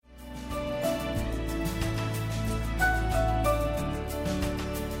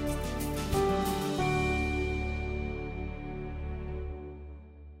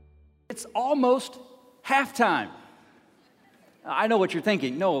It's almost halftime. I know what you're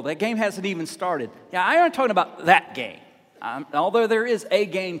thinking. No, that game hasn't even started. Yeah, I aren't talking about that game. Although there is a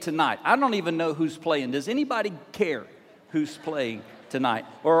game tonight. I don't even know who's playing. Does anybody care who's playing tonight?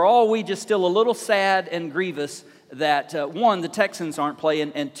 Or are all we just still a little sad and grievous that, one, the Texans aren't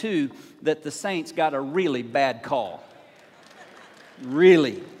playing, and two, that the Saints got a really bad call?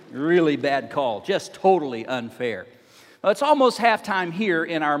 Really, really bad call. Just totally unfair. Well, it's almost halftime here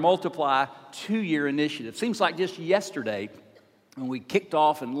in our Multiply 2-year initiative. Seems like just yesterday when we kicked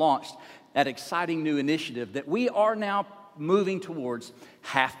off and launched that exciting new initiative that we are now moving towards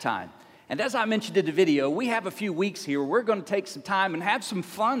halftime. And as I mentioned in the video, we have a few weeks here. We're going to take some time and have some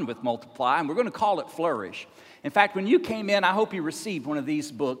fun with Multiply, and we're going to call it Flourish. In fact, when you came in, I hope you received one of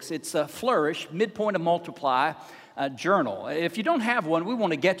these books. It's a Flourish, Midpoint of Multiply journal. If you don't have one, we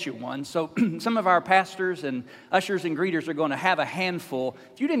want to get you one. So some of our pastors and ushers and greeters are going to have a handful.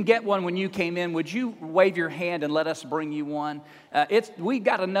 If you didn't get one when you came in, would you wave your hand and let us bring you one? We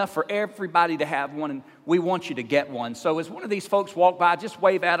got enough for everybody to have one, and we want you to get one. So as one of these folks walk by, just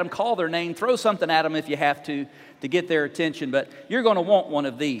wave at them, call their name, throw something at them if you have to get their attention, but you're going to want one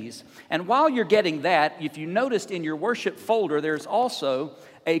of these. And while you're getting that, if you noticed in your worship folder, there's also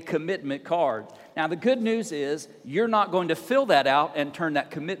a commitment card. Now, the good news is you're not going to fill that out and turn that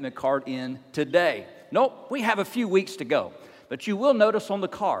commitment card in today. Nope, we have a few weeks to go. But you will notice on the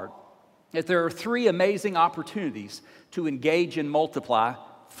card that there are 3 amazing opportunities to engage in Multiply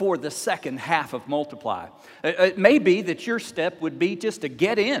for the second half of Multiply. It may be that your step would be just to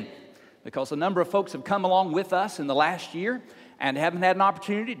get in, because a number of folks have come along with us in the last year and haven't had an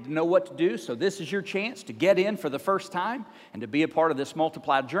opportunity to know what to do. So this is your chance to get in for the first time and to be a part of this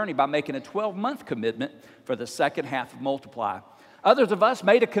Multiply journey by making a 12-month commitment for the second half of Multiply. Others of us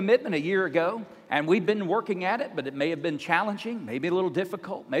made a commitment a year ago, and we've been working at it, but it may have been challenging, maybe a little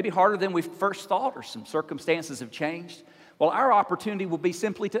difficult, maybe harder than we first thought, or some circumstances have changed. Well, our opportunity will be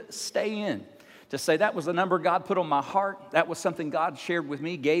simply to stay in, to say that was the number God put on my heart, that was something God shared with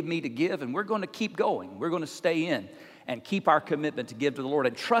me, gave me to give, and we're going to keep going. We're going to stay in and keep our commitment to give to the Lord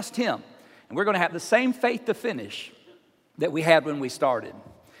and trust Him. And we're going to have the same faith to finish that we had when we started.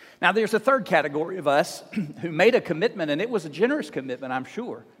 Now, there's a third category of us who made a commitment, and it was a generous commitment, I'm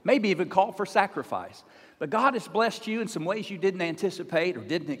sure. Maybe even called for sacrifice. But God has blessed you in some ways you didn't anticipate or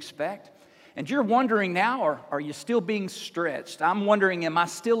didn't expect. And you're wondering now, or are you still being stretched? I'm wondering, am I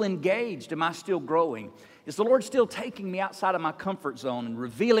still engaged? Am I still growing? Is the Lord still taking me outside of my comfort zone and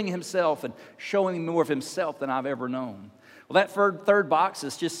revealing Himself and showing me more of Himself than I've ever known? Well, that third box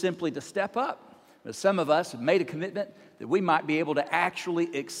is just simply to step up. But some of us have made a commitment that we might be able to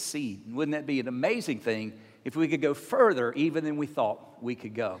actually exceed. Wouldn't that be an amazing thing if we could go further even than we thought we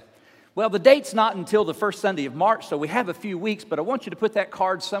could go? Well, the date's not until the first Sunday of March, so we have a few weeks, but I want you to put that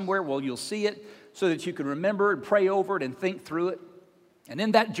card somewhere where you'll see it so that you can remember and pray over it and think through it. And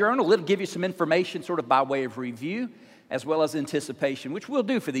in that journal, it'll give you some information sort of by way of review as well as anticipation, which we'll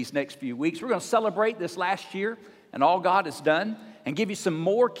do for these next few weeks. We're going to celebrate this last year and all God has done and give you some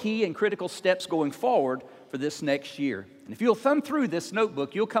more key and critical steps going forward for this next year. And if you'll thumb through this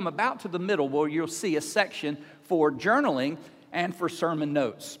notebook, you'll come about to the middle where you'll see a section for journaling and for sermon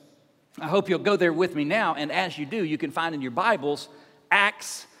notes. I hope you'll go there with me now, and as you do, you can find in your Bibles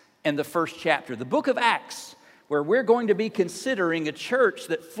Acts and the first chapter, the book of Acts, where we're going to be considering a church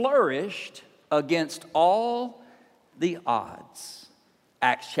that flourished against all the odds.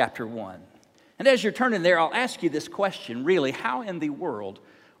 Acts chapter 1. And as you're turning there, I'll ask you this question, really, how in the world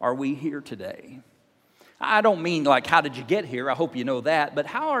are we here today? I don't mean like, how did you get here? I hope you know that. But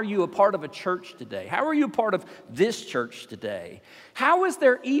how are you a part of a church today? How are you a part of this church today? How is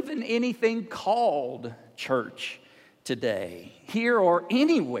there even anything called church today, here or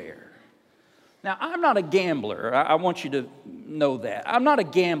anywhere? Now, I'm not a gambler. I want you to know that. I'm not a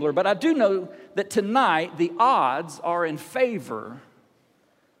gambler, but I do know that tonight the odds are in favor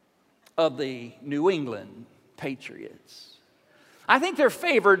of the New England Patriots. I think they're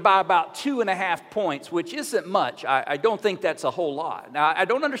favored by about 2.5 points, which isn't much. I don't think that's a whole lot. Now, I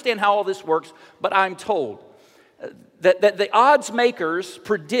don't understand how all this works, but I'm told that the odds makers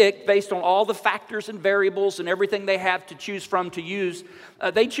predict, based on all the factors and variables and everything they have to choose from to use,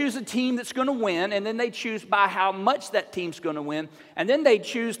 they choose a team that's going to win, and then they choose by how much that team's going to win, and then they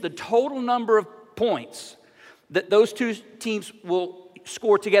choose the total number of points that those two teams will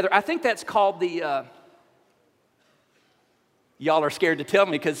score together. I think that's called the... Y'all are scared to tell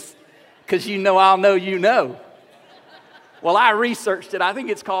me because you know I'll know you know. Well, I researched it. I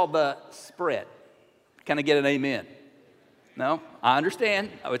think it's called the spread. Can I get an amen? No? I understand.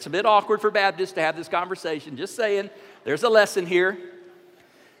 Oh, it's a bit awkward for Baptists to have this conversation. Just saying, there's a lesson here.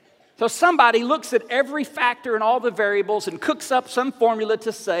 So somebody looks at every factor and all the variables and cooks up some formula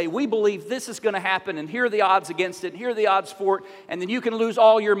to say, we believe this is going to happen, and here are the odds against it, and here are the odds for it, and then you can lose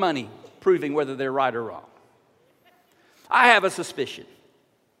all your money proving whether they're right or wrong. I have a suspicion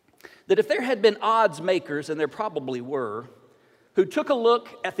that if there had been odds makers, and there probably were, who took a look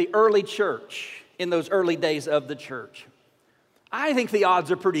at the early church in those early days of the church, I think the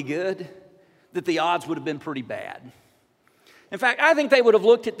odds are pretty good that the odds would have been pretty bad. In fact, I think they would have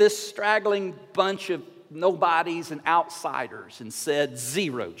looked at this straggling bunch of nobodies and outsiders and said,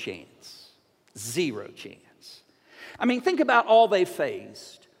 zero chance. Zero chance. I mean, think about all they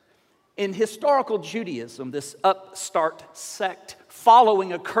faced. In historical Judaism, this upstart sect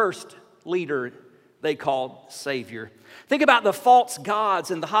following a cursed leader they called Savior. Think about the false gods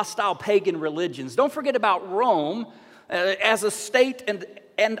and the hostile pagan religions. Don't forget about Rome as a state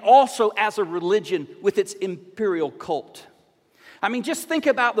and also as a religion with its imperial cult. I mean, just think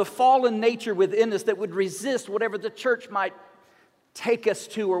about the fallen nature within us that would resist whatever the church might take us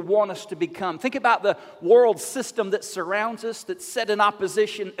to or want us to become. Think about the world system that surrounds us, that's set in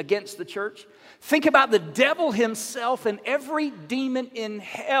opposition against the church. Think about the devil himself and every demon in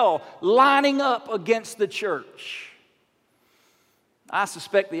hell lining up against the church. I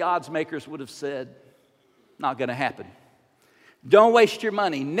suspect the odds makers would have said, not going to happen. Don't waste your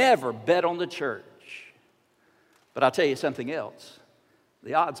money. Never bet on the church. But I'll tell you something else.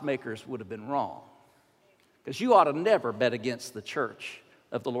 The odds makers would have been wrong. Because you ought to never bet against the church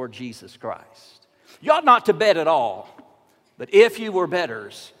of the Lord Jesus Christ. You ought not to bet at all. But if you were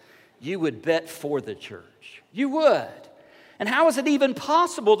bettors, you would bet for the church. You would. And how is it even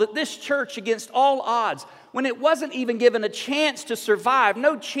possible that this church, against all odds, when it wasn't even given a chance to survive,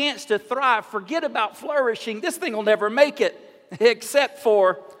 no chance to thrive, forget about flourishing, this thing will never make it, except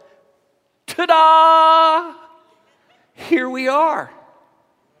for, ta-da! Here we are.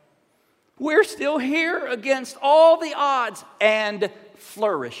 We're still here against all the odds and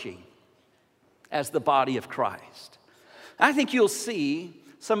flourishing as the body of Christ. I think you'll see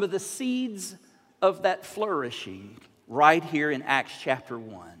some of the seeds of that flourishing right here in Acts chapter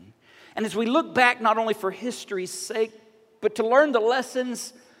 1. And as we look back, not only for history's sake, but to learn the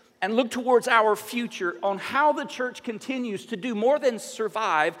lessons and look towards our future on how the church continues to do more than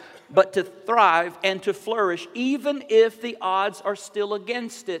survive, but to thrive and to flourish, even if the odds are still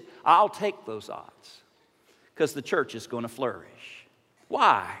against it. I'll take those odds because the church is going to flourish.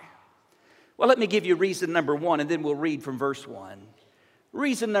 Why? Well, let me give you reason number one, and then we'll read from verse 1.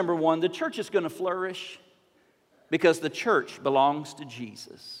 Reason number one, the church is going to flourish because the church belongs to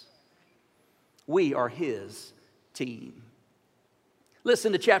Jesus. We are his team.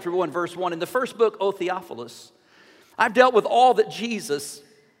 Listen to chapter 1, verse 1. In the first book, O Theophilus, I've dealt with all that Jesus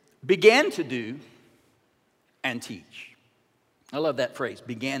began to do and teach. I love that phrase,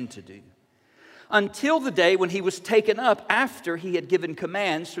 began to do. Until the day when he was taken up after he had given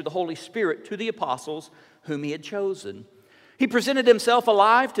commands through the Holy Spirit to the apostles whom he had chosen. He presented himself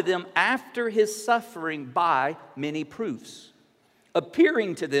alive to them after his suffering by many proofs,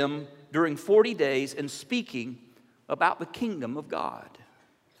 appearing to them during 40 days and speaking about the kingdom of God.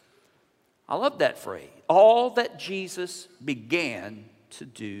 I love that phrase. All that Jesus began to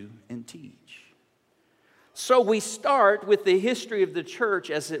do and teach. So we start with the history of the church,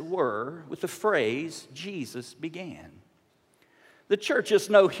 as it were, with the phrase, Jesus began. The church is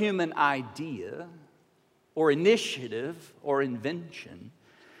no human idea or initiative or invention.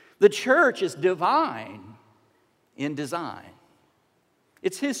 The church is divine in design.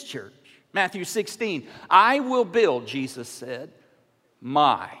 It's his church. Matthew 16, I will build, Jesus said,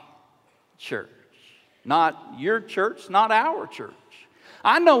 my church. Not your church, not our church.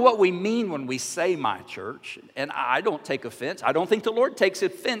 I know what we mean when we say my church, and I don't take offense. I don't think the Lord takes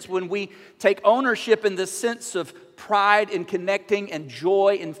offense when we take ownership in the sense of pride in connecting and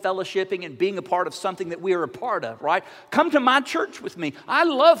joy in fellowshipping and being a part of something that we are a part of, right? Come to my church with me. I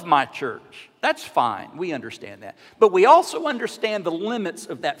love my church. That's fine. We understand that. But we also understand the limits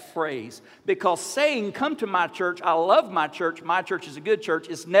of that phrase, because saying, come to my church, I love my church is a good church,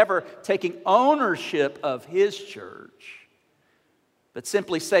 is never taking ownership of his church, but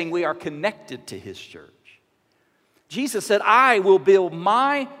simply saying we are connected to his church. Jesus said, I will build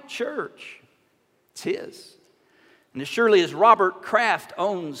my church. It's his. And as surely as Robert Kraft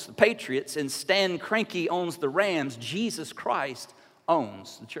owns the Patriots and Stan Kroenke owns the Rams, Jesus Christ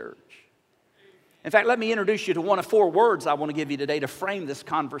owns the church. In fact, let me introduce you to one of four words I want to give you today to frame this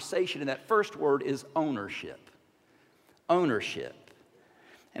conversation. And that first word is ownership. Ownership.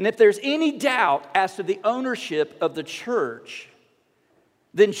 And if there's any doubt as to the ownership of the church,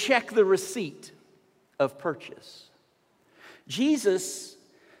 then check the receipt of purchase. Jesus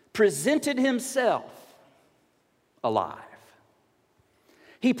presented himself alive.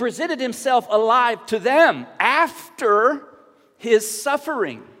 He presented himself alive to them after his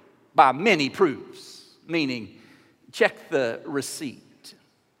suffering by many proofs, meaning check the receipt,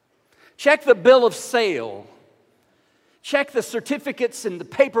 check the bill of sale, check the certificates and the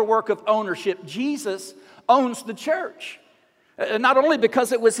paperwork of ownership. Jesus owns the church. Not only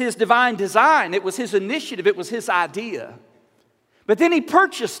because it was his divine design, it was his initiative, it was his idea, but then he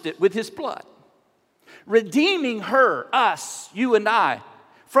purchased it with his blood, redeeming her, us, you and I,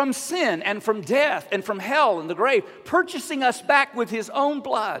 from sin and from death and from hell and the grave, purchasing us back with his own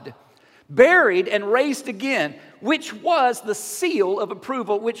blood, buried and raised again, which was the seal of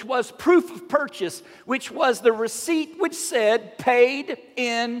approval, which was proof of purchase, which was the receipt which said, paid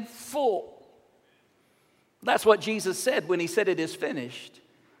in full. That's what Jesus said when he said it is finished.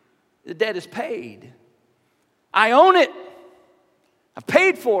 The debt is paid. I own it. I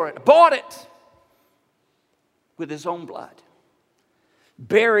paid for it. I bought it with his own blood.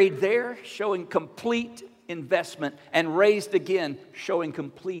 Buried there, showing complete investment, and raised again, showing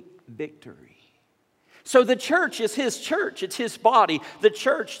complete victory. So the church is his church. It's his body. The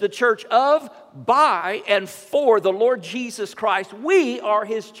church of, by, and for the Lord Jesus Christ. We are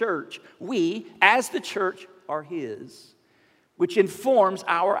his church. We, as the church, are his, which informs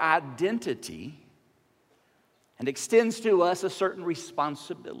our identity and extends to us a certain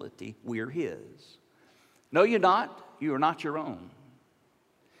responsibility. We're his. No, you're not. You are not your own.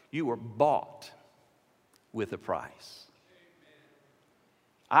 You were bought with a price.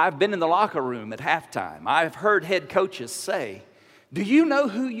 I've been in the locker room at halftime. I've heard head coaches say, do you know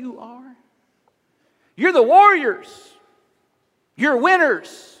who you are? You're the Warriors. You're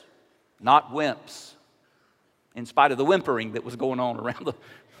winners, not wimps. In spite of the whimpering that was going on around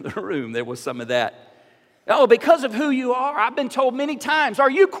the room, there was some of that. Oh, because of who you are, I've been told many times,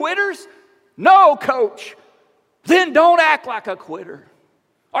 are you quitters? No, coach. Then don't act like a quitter.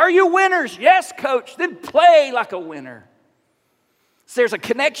 Are you winners? Yes, coach. Then play like a winner. So there's a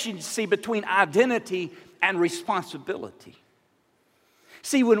connection, you see, between identity and responsibility.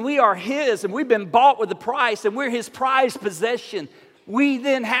 See, when we are his and we've been bought with a price and we're his prized possession, we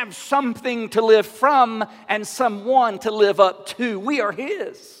then have something to live from and someone to live up to. We are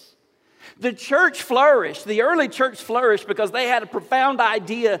his. The church flourished, the early church flourished because they had a profound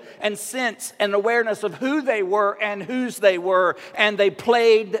idea and sense and awareness of who they were and whose they were, and they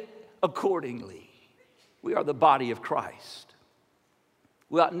played accordingly. We are the body of Christ.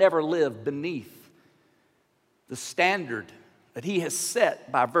 We ought never live beneath the standard that he has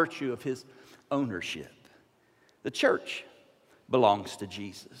set by virtue of his ownership. The church belongs to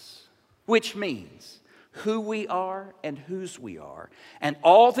Jesus, which means who we are and whose we are, and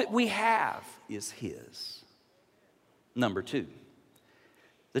all that we have is his. Number two,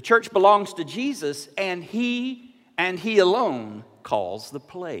 the church belongs to Jesus, and he alone calls the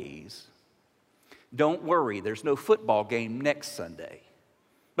plays. Don't worry, there's no football game next Sunday.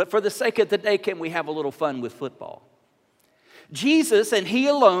 But for the sake of the day, can we have a little fun with football? Jesus and he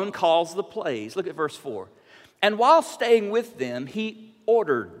alone calls the plays. Look at verse 4. And while staying with them, he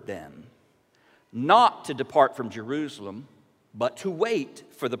ordered them not to depart from Jerusalem, but to wait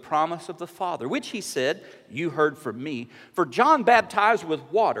for the promise of the Father, which he said, you heard from me. For John baptized with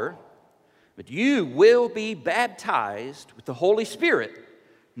water, but you will be baptized with the Holy Spirit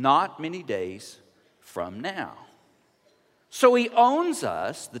not many days from now. So he owns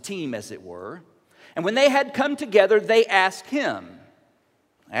us, the team as it were, and when they had come together, they asked him,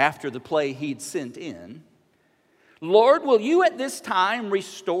 after the play he'd sent in, Lord, will you at this time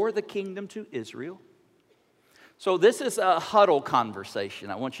restore the kingdom to Israel? So this is a huddle conversation.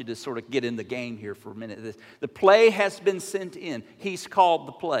 I want you to sort of get in the game here for a minute. The play has been sent in. He's called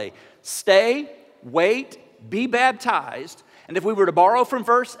the play. Stay, wait, be baptized. And if we were to borrow from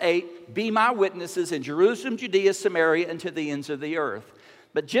verse 8, be my witnesses in Jerusalem, Judea, Samaria, and to the ends of the earth.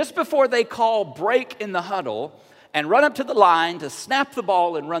 But just before they call break in the huddle and run up to the line to snap the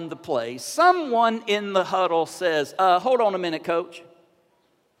ball and run the play, someone in the huddle says, hold on a minute, coach.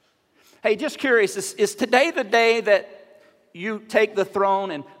 Hey, just curious, is today the day that you take the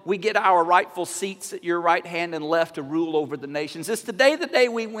throne and we get our rightful seats at your right hand and left to rule over the nations? Is today the day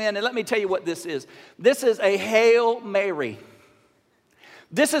we win? And let me tell you what this is. This is a Hail Mary.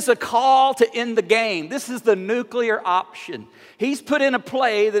 This is a call to end the game. This is the nuclear option. He's put in a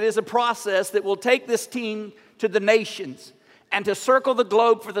play that is a process that will take this team to the nations and to circle the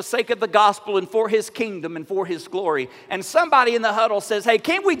globe for the sake of the gospel and for his kingdom and for his glory. And somebody in the huddle says, hey,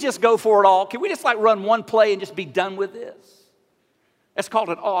 can't we just go for it all? Can we just run one play and just be done with this? That's called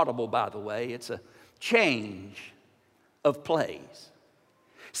an audible, by the way. It's a change of plays.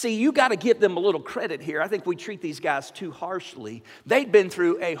 See, you got to give them a little credit here. I think we treat these guys too harshly. They'd been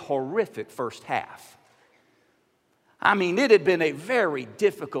through a horrific first half. I mean, it had been a very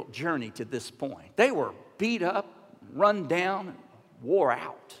difficult journey to this point. They were beat up, run down, wore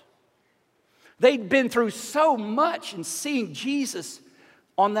out. They'd been through so much in seeing Jesus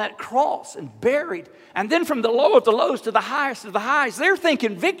on that cross and buried. And then from the low of the lows to the highest of the highs, they're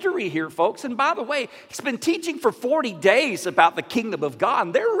thinking victory here, folks. And by the way, he's been teaching for 40 days about the kingdom of God,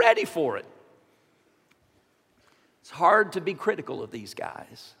 and they're ready for it. It's hard to be critical of these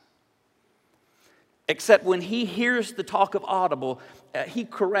guys. Except when he hears the talk of audible, he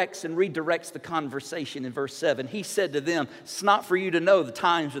corrects and redirects the conversation in verse 7. He said to them, "It's not for you to know the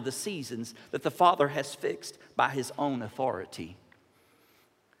times or the seasons that the Father has fixed by his own authority."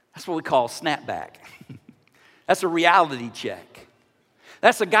 That's what we call snapback. That's a reality check.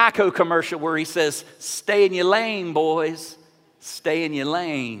 That's a Geico commercial where he says, "Stay in your lane, boys. Stay in your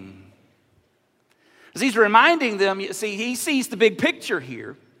lane." As he's reminding them, you see, he sees the big picture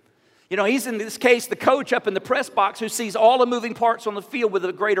here. You know, he's in this case the coach up in the press box who sees all the moving parts on the field with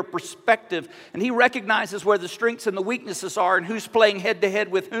a greater perspective. And he recognizes where the strengths and the weaknesses are and who's playing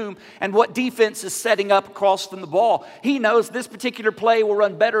head-to-head with whom and what defense is setting up across from the ball. He knows this particular play will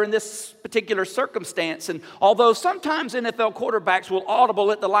run better in this particular circumstance. And although sometimes NFL quarterbacks will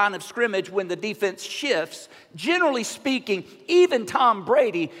audible at the line of scrimmage when the defense shifts, generally speaking, even Tom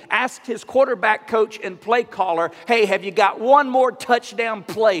Brady asked his quarterback coach and play caller, "Hey, have you got one more touchdown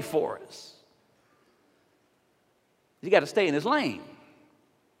play for us?" He's got to stay in his lane.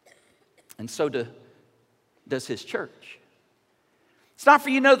 And so does his church. It's not for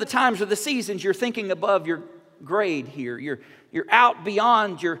you to know the times or the seasons. You're thinking above your grade here. You're out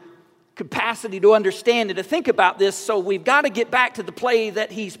beyond your capacity to understand and to think about this, so we've got to get back to the play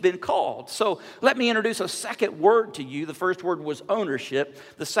that he's been called. So let me introduce a second word to you. The first word was ownership.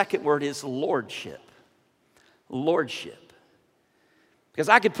 The second word is lordship. Lordship. Because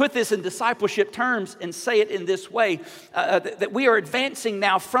I could put this in discipleship terms and say it in this way, that we are advancing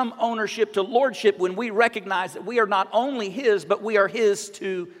now from ownership to lordship when we recognize that we are not only his, but we are his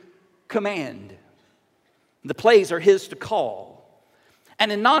to command. The plays are his to call.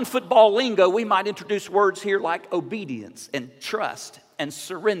 And in non-football lingo, we might introduce words here like obedience and trust and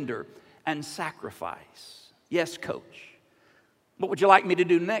surrender and sacrifice. Yes, coach. What would you like me to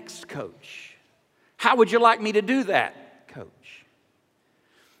do next, coach? How would you like me to do that, coach?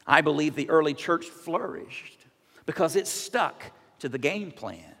 I believe the early church flourished because it stuck to the game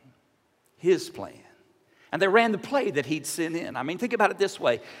plan, his plan. And they ran the play that he'd sent in. I mean, think about it this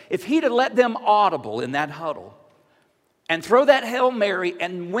way. If he'd have let them audible in that huddle and throw that Hail Mary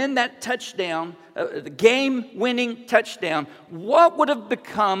and win that touchdown, the game-winning touchdown, what would have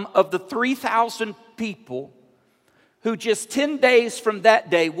become of the 3,000 people who just 10 days from that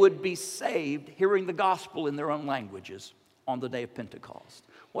day would be saved hearing the gospel in their own languages on the day of Pentecost?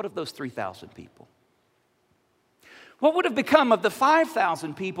 What of those 3,000 people? What would have become of the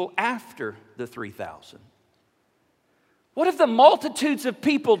 5,000 people after the 3,000? What of the multitudes of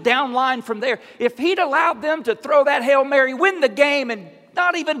people downline from there? If he'd allowed them to throw that Hail Mary, win the game, and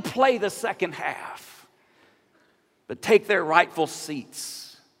not even play the second half, but take their rightful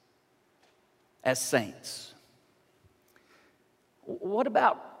seats as saints. What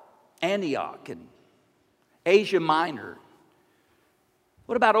about Antioch and Asia Minor?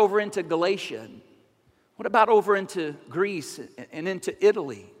 What about over into Galatia? What about over into Greece and into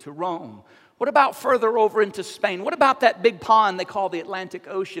Italy, to Rome? What about further over into Spain? What about that big pond they call the Atlantic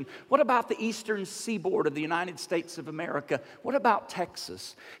Ocean? What about the eastern seaboard of the United States of America? What about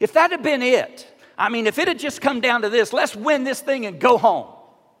Texas? If that had been it, I mean, if it had just come down to this, let's win this thing and go home.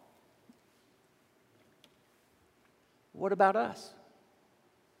 What about us?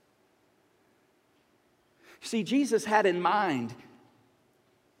 See, Jesus had in mind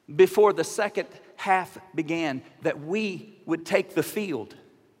before the second half began that we would take the field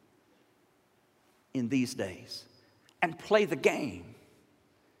in these days and play the game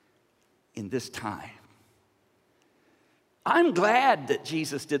in this time. I'm glad that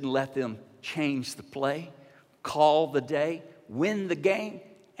Jesus didn't let them change the play, call the day, win the game,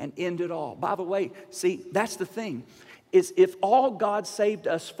 and end it all. By the way, see, that's the thing, is if all God saved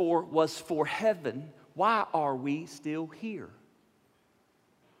us for was for heaven, why are we still here?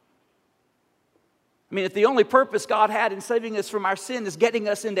 I mean, if the only purpose God had in saving us from our sin is getting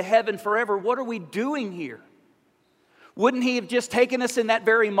us into heaven forever, what are we doing here? Wouldn't he have just taken us in that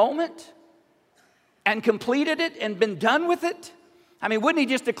very moment and completed it and been done with it? I mean, wouldn't he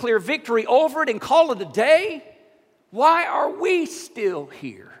just declare victory over it and call it a day? Why are we still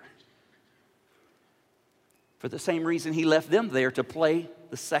here? For the same reason he left them there to play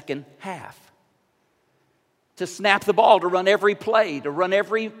the second half. To snap the ball, to run every play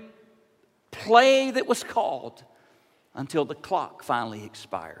that was called until the clock finally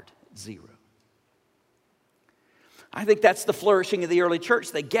expired at 0. I think that's the flourishing of the early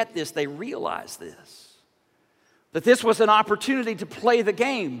church. They get this, they realize this. That this was an opportunity to play the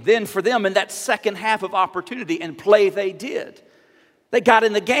game then for them in that second half of opportunity, and play they did. They got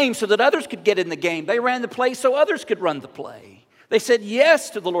in the game so that others could get in the game. They ran the play so others could run the play. They said yes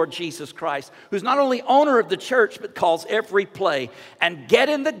to the Lord Jesus Christ, who's not only owner of the church, but calls every play. And get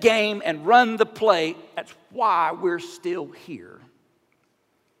in the game and run the play. That's why we're still here.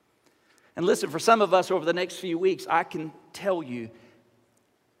 And listen, for some of us over the next few weeks, I can tell you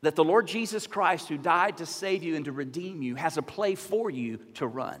that the Lord Jesus Christ, who died to save you and to redeem you, has a play for you to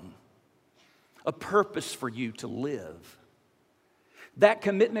run, a purpose for you to live. That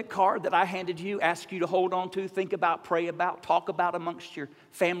commitment card that I handed you, ask you to hold on to, think about, pray about, talk about amongst your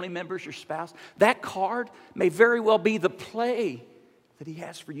family members, your spouse, that card may very well be the play that He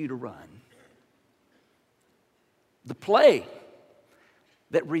has for you to run. The play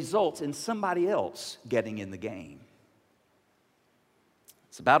that results in somebody else getting in the game.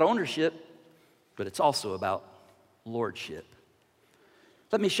 It's about ownership, but it's also about lordship.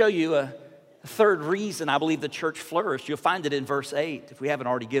 Let me show you a third reason I believe the church flourished. You'll find it in verse 8, if we haven't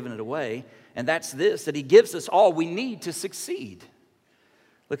already given it away. And that's this, that He gives us all we need to succeed.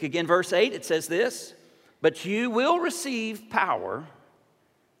 Look again, verse 8, it says this, "But you will receive power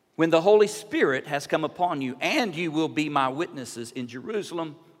when the Holy Spirit has come upon you, and you will be my witnesses in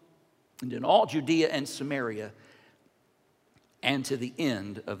Jerusalem and in all Judea and Samaria and to the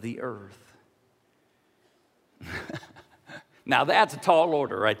end of the earth." Now that's a tall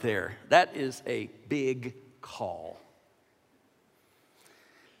order right there. That is a big call.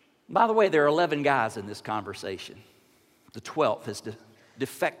 By the way, there are 11 guys in this conversation. The 12th has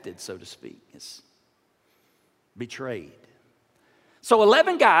defected, so to speak. It's betrayed. So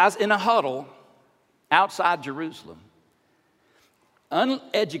 11 guys in a huddle outside Jerusalem,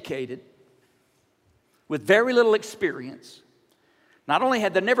 uneducated, with very little experience. Not only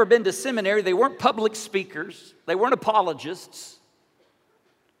had they never been to seminary, they weren't public speakers, they weren't apologists.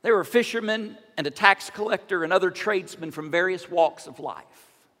 They were fishermen and a tax collector and other tradesmen from various walks of life.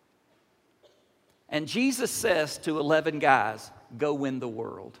 And Jesus says to 11 guys, "Go win the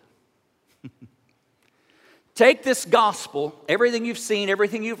world." Take this gospel, everything you've seen,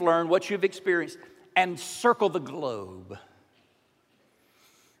 everything you've learned, what you've experienced, and circle the globe.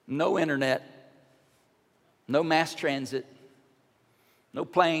 No internet, no mass transit, no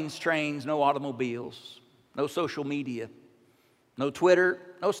planes, trains, no automobiles, no social media, no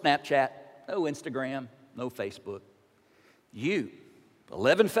Twitter, no Snapchat, no Instagram, no Facebook. You,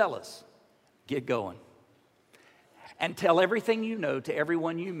 11 fellas, get going. And tell everything you know to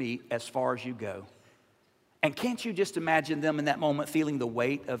everyone you meet as far as you go. And can't you just imagine them in that moment feeling the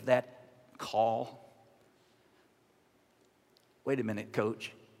weight of that call? Wait a minute,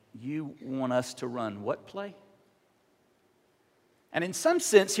 coach. You want us to run what play? And in some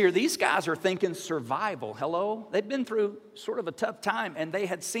sense here, these guys are thinking survival. Hello? They've been through sort of a tough time, and they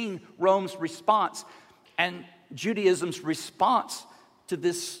had seen Rome's response and Judaism's response to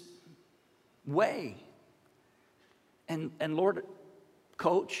this way. And Lord,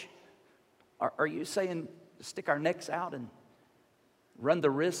 coach, are you saying stick our necks out and run the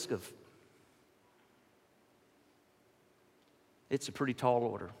risk of... It's a pretty tall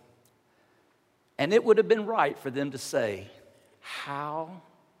order. And it would have been right for them to say, how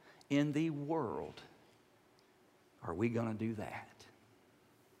in the world are we going to do that?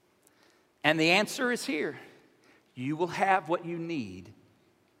 And the answer is here. You will have what you need.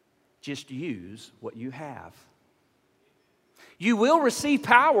 Just use what you have. You will receive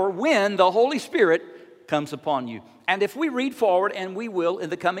power when the Holy Spirit comes upon you. And if we read forward, and we will in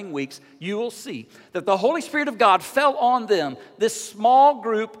the coming weeks, you will see that the Holy Spirit of God fell on them, this small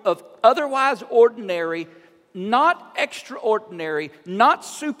group of otherwise ordinary, not extraordinary, not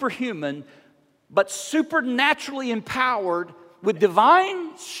superhuman, but supernaturally empowered with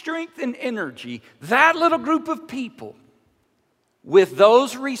divine strength and energy. That little group of people with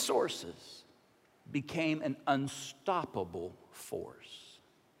those resources became an unstoppable force.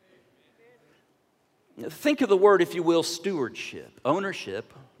 Think of the word, if you will, stewardship,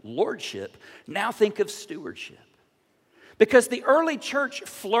 ownership, lordship. Now think of stewardship. Because the early church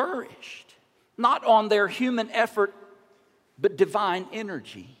flourished, not on their human effort, but divine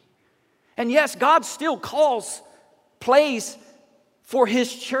energy. And yes, God still plays for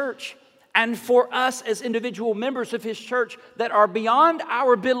His church and for us as individual members of His church that are beyond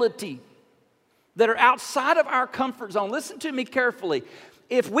our ability, that are outside of our comfort zone. Listen to me carefully.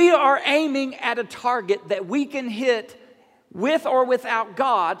 if we are aiming at a target that we can hit with or without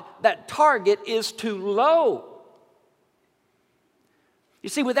God, that target is too low. You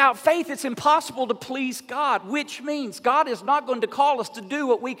see, without faith, it's impossible to please God, which means God is not going to call us to do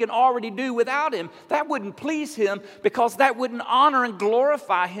what we can already do without Him. That wouldn't please Him, because that wouldn't honor and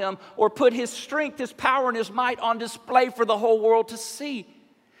glorify Him or put His strength, His power, and His might on display for the whole world to see.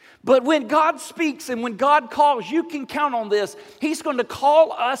 But when God speaks and when God calls, you can count on this. He's going to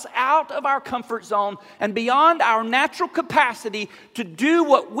call us out of our comfort zone and beyond our natural capacity to do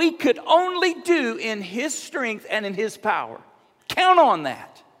what we could only do in His strength and in His power. Count on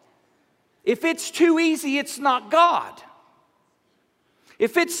that. If it's too easy, it's not God.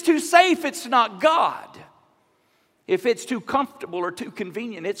 If it's too safe, it's not God. If it's too comfortable or too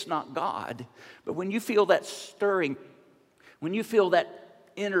convenient, it's not God. But when you feel that stirring, when you feel that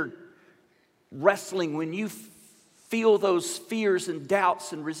inner wrestling, when you feel those fears and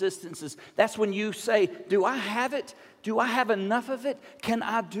doubts and resistances, that's when you say, do I have it? Do I have enough of it? Can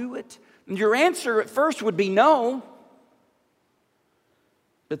I do it? And your answer at first would be no.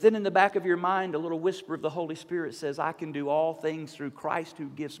 But then in the back of your mind, a little whisper of the Holy Spirit says, I can do all things through Christ who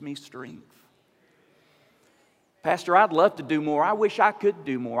gives me strength. Pastor, I'd love to do more. I wish I could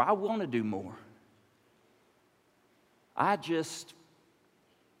do more. I want to do more. I just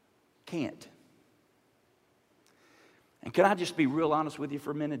can't. And can I just be real honest with you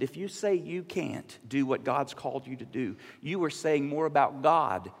for a minute? If you say you can't do what God's called you to do, you are saying more about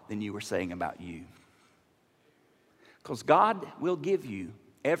God than you are saying about you. Because God will give you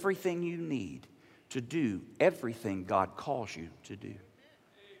everything you need to do everything God calls you to do.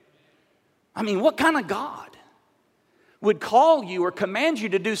 I mean, what kind of God would call you or command you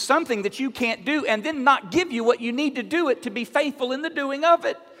to do something that you can't do and then not give you what you need to do it to be faithful in the doing of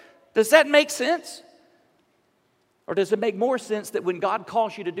it? Does that make sense? Or does it make more sense that when God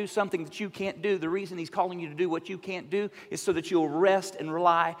calls you to do something that you can't do, the reason He's calling you to do what you can't do is so that you'll rest and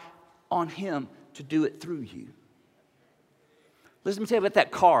rely on Him to do it through you? Listen, let me tell you about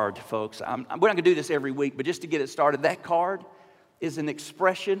that card, folks. We're not going to do this every week, but just to get it started, that card is an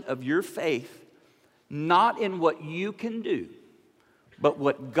expression of your faith, not in what you can do, but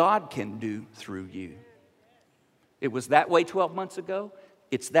what God can do through you. It was that way 12 months ago.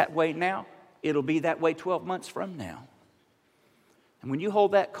 It's that way now. It'll be that way 12 months from now. And when you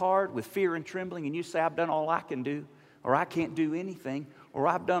hold that card with fear and trembling and you say, I've done all I can do, or I can't do anything, or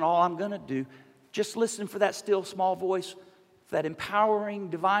I've done all I'm going to do, just listen for that still small voice, that empowering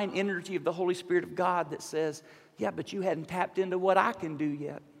divine energy of the Holy Spirit of God that says, yeah, but you hadn't tapped into what I can do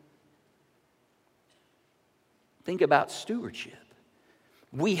yet. Think about stewardship.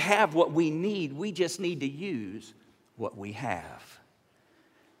 We have what we need. We just need to use what we have.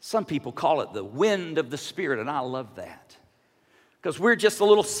 Some people call it the wind of the Spirit, and I love that. Because we're just a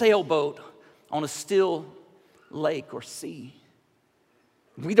little sailboat on a still lake or sea.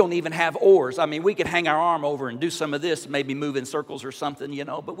 We don't even have oars. I mean, we could hang our arm over and do some of this, maybe move in circles or something, you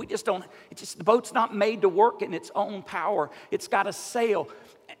know, but we just don't. The boat's not made to work in its own power. It's got a sail,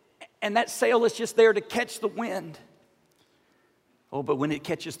 and that sail is just there to catch the wind. Oh, but when it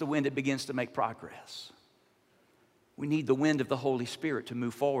catches the wind, it begins to make progress. We need the wind of the Holy Spirit to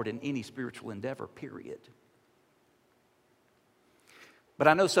move forward in any spiritual endeavor, period. But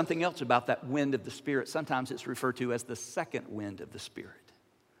I know something else about that wind of the Spirit. Sometimes it's referred to as the second wind of the Spirit.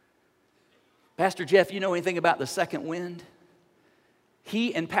 Pastor Jeff, you know anything about the second wind?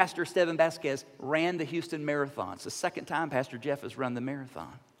 He and Pastor Steven Vasquez ran the Houston Marathon. It's the second time Pastor Jeff has run the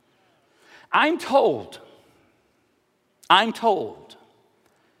marathon. I'm told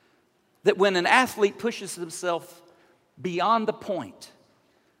that when an athlete pushes himself beyond the point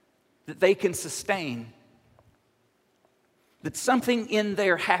that they can sustain, that something in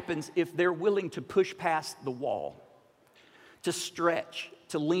there happens if they're willing to push past the wall, to stretch,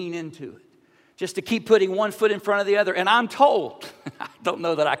 to lean into it, just to keep putting one foot in front of the other. And I'm told, I don't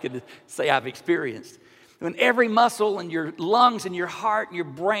know that I could say I've experienced, when every muscle in your lungs and your heart and your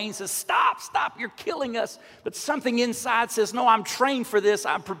brain says, stop, you're killing us. But something inside says, no, I'm trained for this.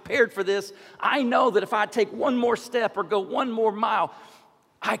 I'm prepared for this. I know that if I take one more step or go one more mile,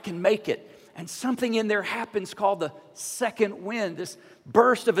 I can make it. And something in there happens called the second wind, this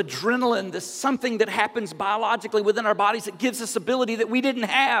burst of adrenaline, this something that happens biologically within our bodies that gives us ability that we didn't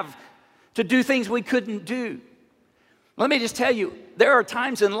have to do things we couldn't do. Let me just tell you, there are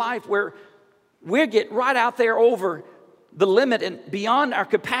times in life where we get right out there over the limit and beyond our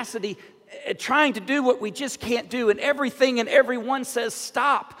capacity, trying to do what we just can't do. And everything and everyone says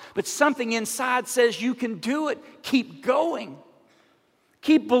stop. But something inside says you can do it. Keep going.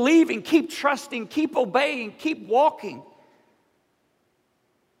 Keep believing. Keep trusting. Keep obeying. Keep walking.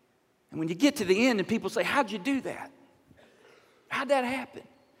 And when you get to the end and people say, how'd you do that? How'd that happen?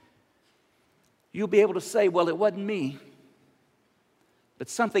 You'll be able to say, well, it wasn't me. But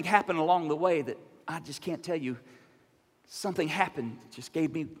something happened along the way that I just can't tell you. Something happened that just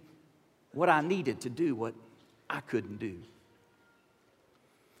gave me what I needed to do what I couldn't do.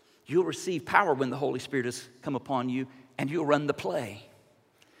 You'll receive power when the Holy Spirit has come upon you, and you'll run the play.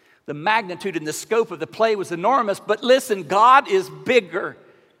 The magnitude and the scope of the play was enormous, but listen, God is bigger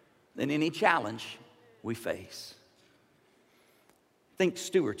than any challenge we face. Think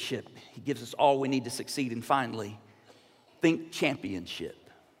stewardship. He gives us all we need to succeed. And finally, think championship.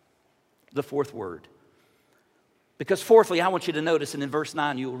 The fourth word. Because fourthly, I want you to notice, and in verse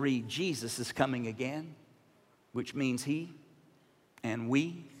 9 you'll read, Jesus is coming again, which means he and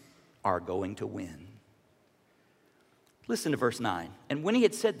we are going to win. Listen to verse 9. And when he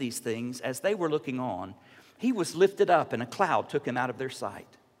had said these things, as they were looking on, he was lifted up, and a cloud took him out of their sight.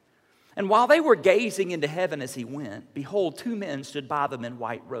 And while they were gazing into heaven as he went, behold, two men stood by them in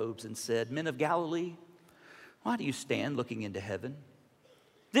white robes and said, Men of Galilee, why do you stand looking into heaven?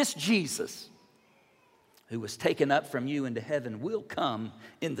 This Jesus, who was taken up from you into heaven, will come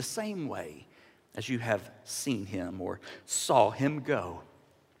in the same way as you have seen him or saw him go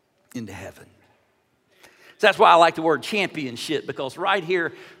into heaven. So that's why I like the word championship, because right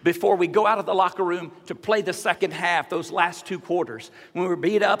here, before we go out of the locker room to play the second half, those last two quarters, when we're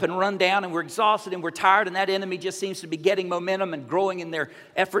beat up and run down and we're exhausted and we're tired and that enemy just seems to be getting momentum and growing in their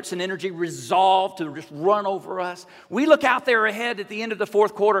efforts and energy, resolved to just run over us, we look out there ahead at the end of the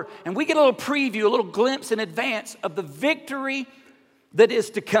fourth quarter and we get a little preview, a little glimpse in advance of the victory that is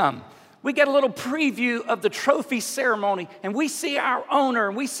to come. We get a little preview of the trophy ceremony, and we see our owner,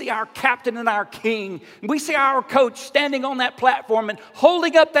 and we see our captain and our king, and we see our coach standing on that platform and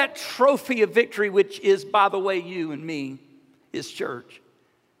holding up that trophy of victory, which is, by the way, you and me, his church.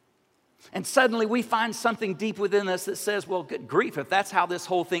 And suddenly we find something deep within us that says, well, good grief, if that's how this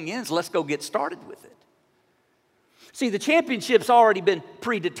whole thing ends, let's go get started with it. See, the championship's already been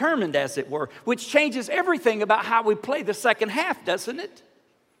predetermined, as it were, which changes everything about how we play the second half, doesn't it?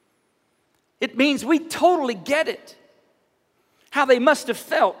 It means we totally get it, how they must have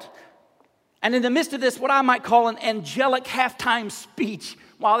felt. And in the midst of this, what I might call an angelic halftime speech,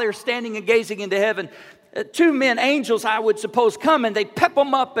 while they're standing and gazing into heaven, two men, angels, I would suppose, come and they pep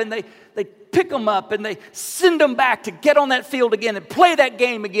them up and they pick them up and they send them back to get on that field again and play that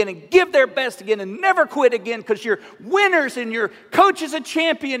game again and give their best again and never quit again, because you're winners and your coach is a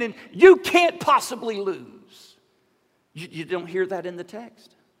champion and you can't possibly lose. You don't hear that in the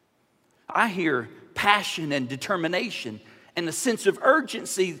text. I hear passion and determination and a sense of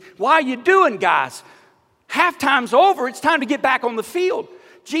urgency. Why are you doing, guys? Halftime's over. It's time to get back on the field.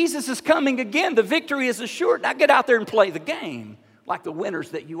 Jesus is coming again. The victory is assured. Now get out there and play the game like the winners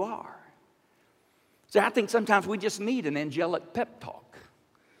that you are. See, I think sometimes we just need an angelic pep talk,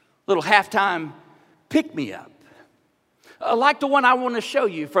 a little halftime pick-me-up, like the one I want to show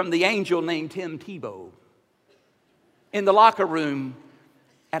you from the angel named Tim Tebow in the locker room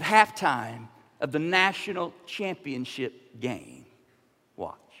at halftime of the national championship game.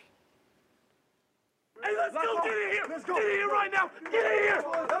 Watch. Hey, let's go. Get in here. Let's go. Get in here right now. Get in here.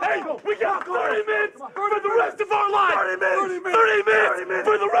 Hey, we got 30 minutes for the rest of our lives. 30 minutes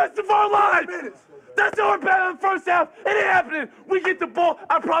for the rest of our lives. That's our bet in the first half. It ain't happening. We get the ball.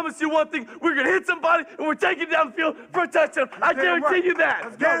 I promise you one thing. We're going to hit somebody, and we're taking it down the field for a touchdown. I guarantee you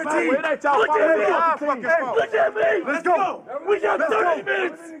that. Guaranteed. Look at me. Let's go. We got 30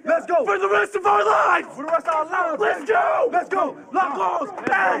 minutes. Let's go. For the rest of our lives. For the rest of our lives. Let's go. Let's go. Lock arms.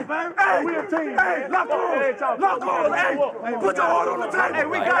 Hey, we a team. Hey, lock arms. Lock arms. Hey, put your heart on the table. Hey,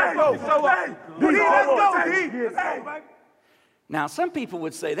 we got to go. So, hey, let's go, D. Now, some people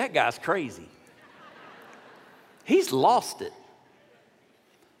would say, that guy's crazy. He's lost it.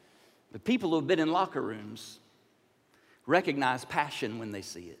 The people who have been in locker rooms recognize passion when they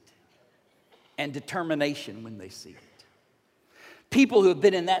see it and determination when they see it. People who have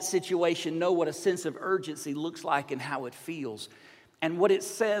been in that situation know what a sense of urgency looks like and how it feels and what it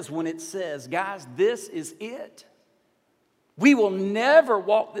says when it says, guys, this is it. We will never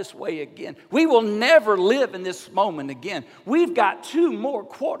walk this way again. We will never live in this moment again. We've got 2 more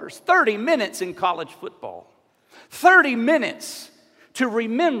quarters, 30 minutes in college football. 30 minutes to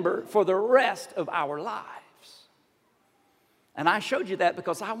remember for the rest of our lives. And I showed you that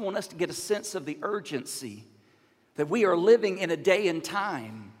because I want us to get a sense of the urgency that we are living in a day and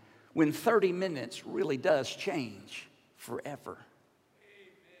time when 30 minutes really does change forever.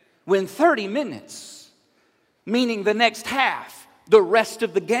 When 30 minutes, meaning the next half, the rest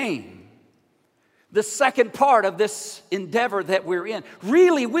of the game, the second part of this endeavor that we're in,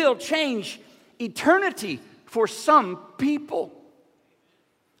 really will change eternity for some people.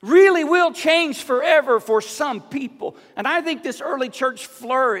 Really will change forever for some people. And I think this early church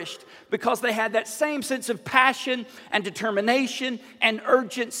flourished because they had that same sense of passion and determination and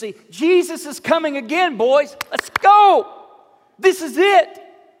urgency. Jesus is coming again, boys. Let's go. This is it.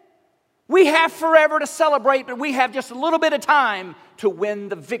 We have forever to celebrate, but we have just a little bit of time to win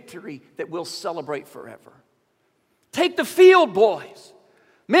the victory that we'll celebrate forever. Take the field, boys.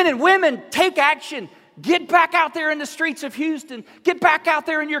 Men and women, take action. Get back out there in the streets of Houston. Get back out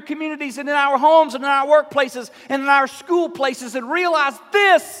there in your communities and in our homes and in our workplaces and in our school places and realize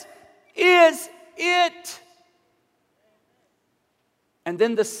this is it. And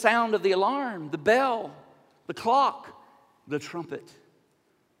then the sound of the alarm, the bell, the clock, the trumpet.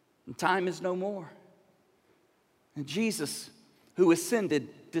 And time is no more. And Jesus, who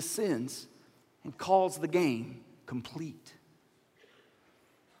ascended, descends and calls the game complete.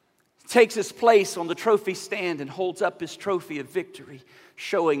 Takes his place on the trophy stand and holds up his trophy of victory,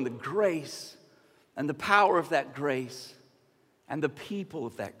 showing the grace and the power of that grace and the people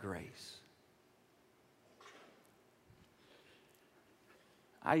of that grace.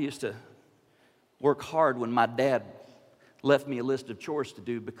 I used to work hard when my dad left me a list of chores to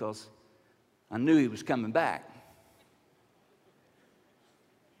do because I knew he was coming back.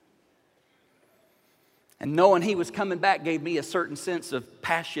 And knowing he was coming back gave me a certain sense of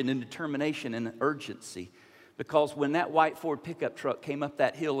passion and determination and urgency. Because when that white Ford pickup truck came up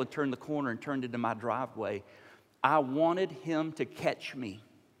that hill and turned the corner and turned into my driveway, I wanted him to catch me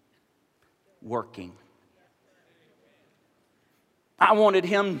working. I wanted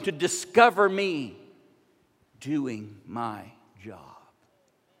him to discover me doing my job.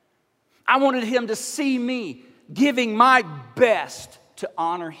 I wanted him to see me giving my best to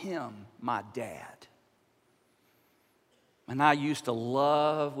honor him, my dad. And I used to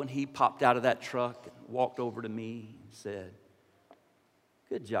love when he popped out of that truck and walked over to me and said,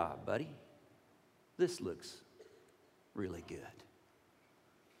 "Good job, buddy. This looks really good."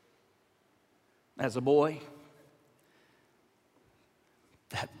 As a boy,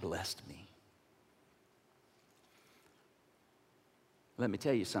 that blessed me. Let me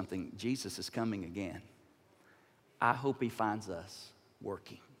tell you something. Jesus is coming again. I hope he finds us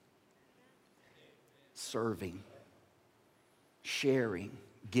working, serving, sharing,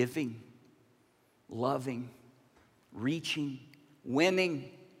 giving, loving, reaching,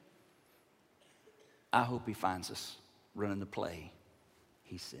 winning. I hope he finds us running the play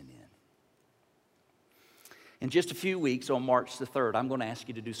he sent in. In just a few weeks, on March the 3rd, I'm going to ask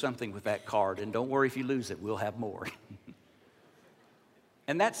you to do something with that card. And don't worry if you lose it, we'll have more.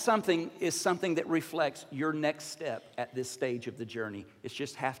 And that something is something that reflects your next step at this stage of the journey. It's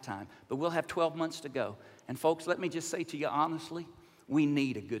just halftime, but we'll have 12 months to go. And folks, let me just say to you honestly, we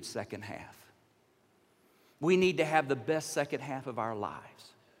need a good second half. We need to have the best second half of our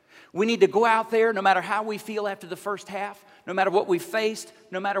lives. We need to go out there, no matter how we feel after the first half, no matter what we faced,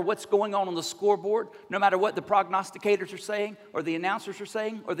 no matter what's going on the scoreboard, no matter what the prognosticators are saying, or the announcers are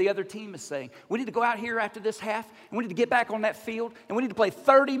saying, or the other team is saying. We need to go out here after this half, and we need to get back on that field, and we need to play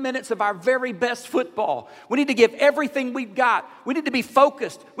 30 minutes of our very best football. We need to give everything we've got. We need to be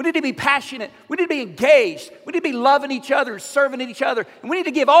focused. We need to be passionate. We need to be engaged. We need to be loving each other, serving each other. And we need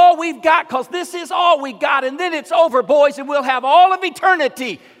to give all we've got, because this is all we got, and then it's over, boys, and we'll have all of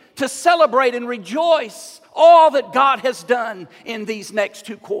eternity to celebrate and rejoice all that God has done in these next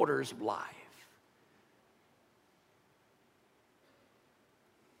 2 quarters of life.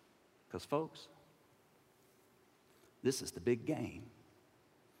 Because, folks, this is the big game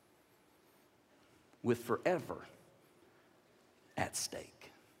with forever at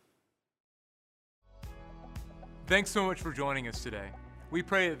stake. Thanks so much for joining us today. We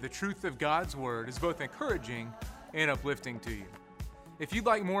pray that the truth of God's Word is both encouraging and uplifting to you. If you'd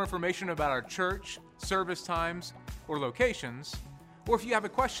like more information about our church, service times, or locations, or if you have a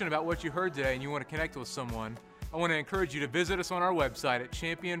question about what you heard today and you want to connect with someone, I want to encourage you to visit us on our website at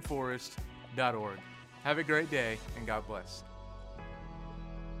championforest.org. Have a great day, and God bless.